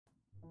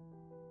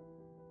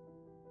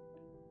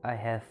I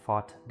have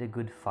fought the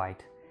good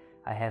fight.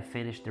 I have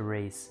finished the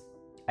race.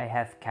 I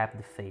have kept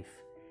the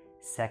faith.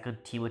 2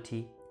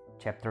 Timothy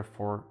chapter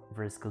 4,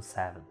 verse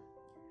 7.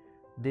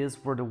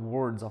 These were the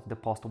words of the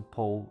Apostle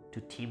Paul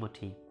to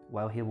Timothy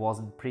while he was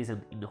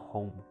imprisoned in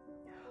Rome.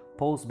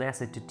 Paul's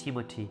message to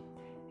Timothy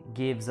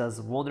gives us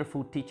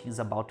wonderful teachings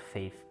about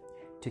faith.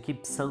 To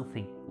keep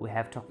something, we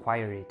have to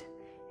acquire it.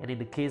 And in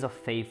the case of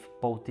faith,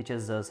 Paul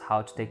teaches us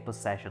how to take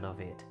possession of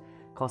it.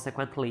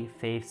 Consequently,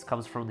 faith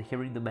comes from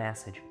hearing the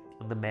message,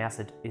 and the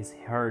message is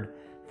heard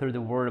through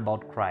the word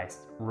about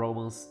Christ.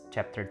 Romans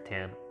chapter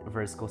 10,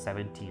 verse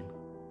 17.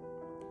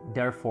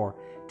 Therefore,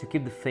 to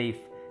keep the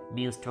faith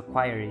means to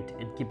acquire it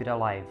and keep it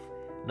alive,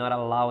 not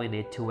allowing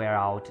it to wear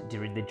out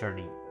during the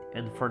journey.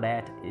 And for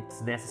that,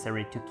 it's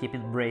necessary to keep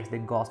embrace the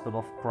gospel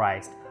of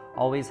Christ,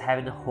 always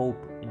having hope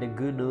in the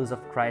good news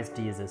of Christ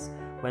Jesus.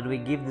 When we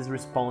give this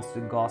response to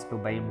the gospel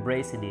by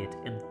embracing it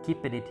and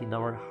keeping it in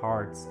our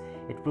hearts,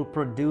 it will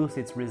produce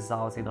its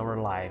results in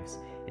our lives.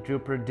 It will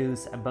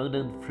produce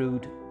abundant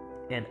fruit,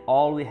 and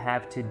all we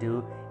have to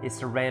do is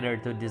surrender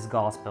to this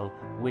gospel,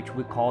 which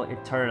we call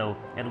eternal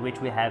and which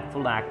we have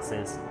full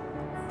access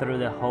through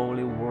the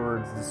holy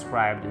words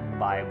described in the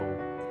Bible.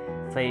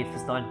 Faith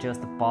is not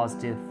just a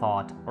positive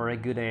thought or a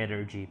good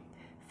energy.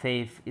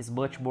 Faith is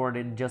much more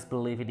than just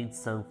believing in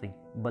something,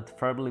 but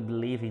firmly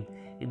believing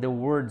in the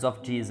words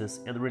of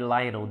Jesus and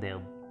relying on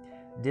them.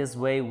 This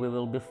way we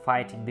will be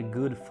fighting the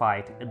good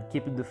fight and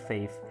keeping the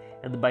faith,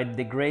 and by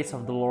the grace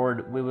of the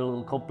Lord we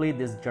will complete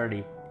this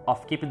journey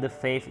of keeping the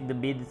faith in the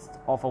midst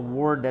of a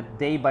world that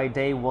day by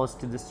day wants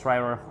to destroy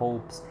our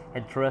hopes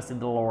and trust in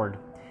the Lord.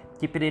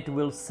 Keeping it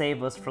will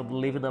save us from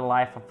living a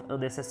life of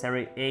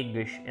unnecessary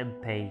anguish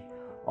and pain.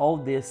 All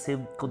this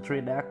seemed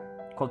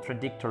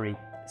contradictory,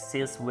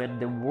 since when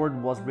the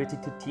word was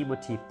written to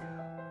Timothy,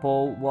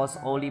 Paul was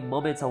only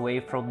moments away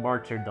from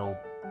martyrdom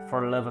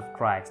for love of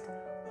Christ.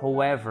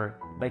 However,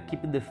 by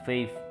keeping the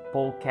faith,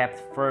 Paul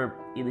kept firm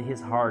in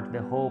his heart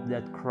the hope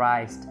that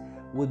Christ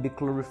would be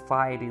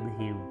glorified in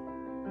him,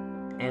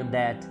 and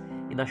that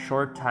in a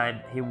short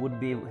time he would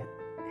be with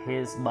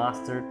his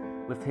master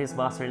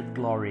in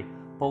glory.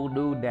 Paul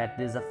knew that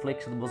this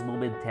affliction was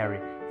momentary,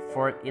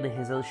 for in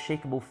his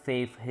unshakable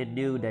faith he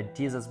knew that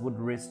Jesus would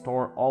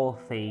restore all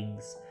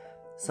things.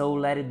 So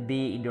let it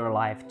be in your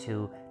life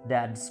too,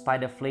 that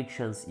despite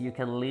afflictions you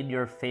can lean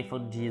your faith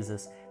on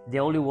Jesus, the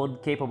only one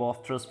capable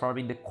of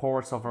transforming the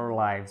course of our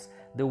lives,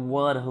 the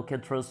one who can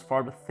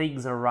transform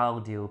things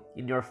around you,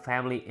 in your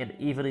family and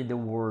even in the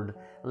world.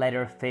 Let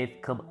your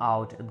faith come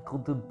out and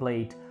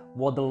contemplate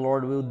what the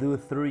Lord will do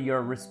through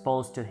your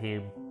response to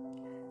Him.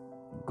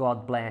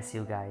 God bless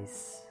you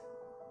guys.